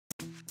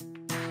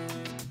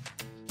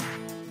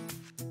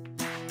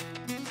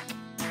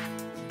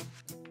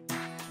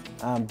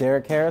I'm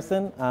Derek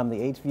Harrison. I'm the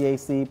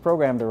HVAC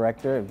Program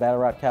Director at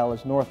Vatterott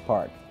College North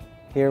Park.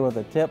 Here with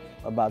a tip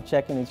about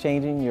checking and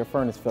changing your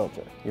furnace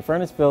filter. Your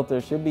furnace filter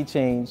should be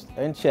changed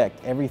and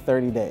checked every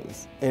 30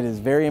 days. It is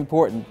very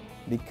important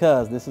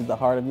because this is the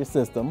heart of your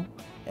system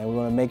and we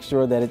want to make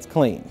sure that it's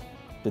clean.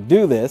 To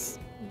do this,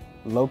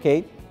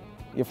 locate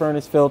your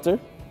furnace filter,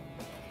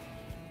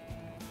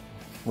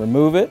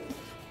 remove it,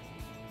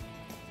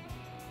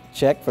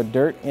 check for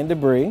dirt and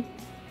debris.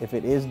 If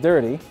it is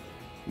dirty,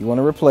 you want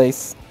to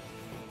replace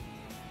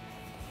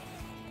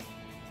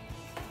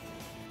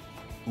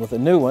with a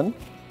new one,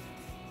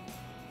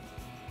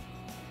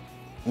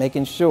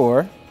 making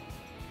sure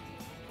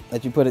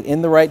that you put it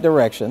in the right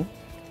direction.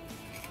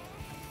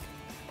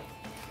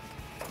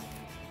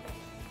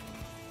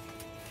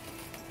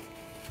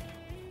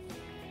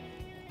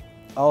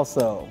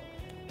 Also,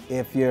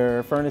 if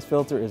your furnace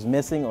filter is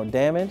missing or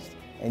damaged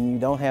and you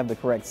don't have the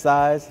correct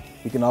size,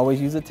 you can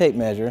always use a tape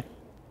measure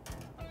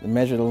to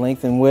measure the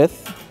length and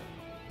width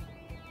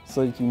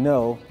so that you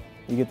know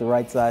you get the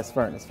right size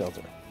furnace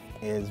filter.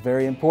 It is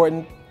very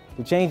important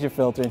to change your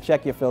filter and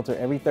check your filter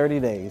every 30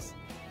 days.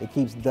 It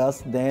keeps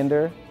dust,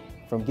 dander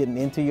from getting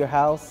into your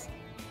house,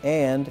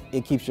 and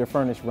it keeps your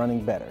furnace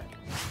running better.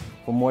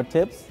 For more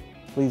tips,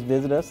 please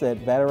visit us at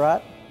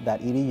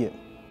vatterott.edu.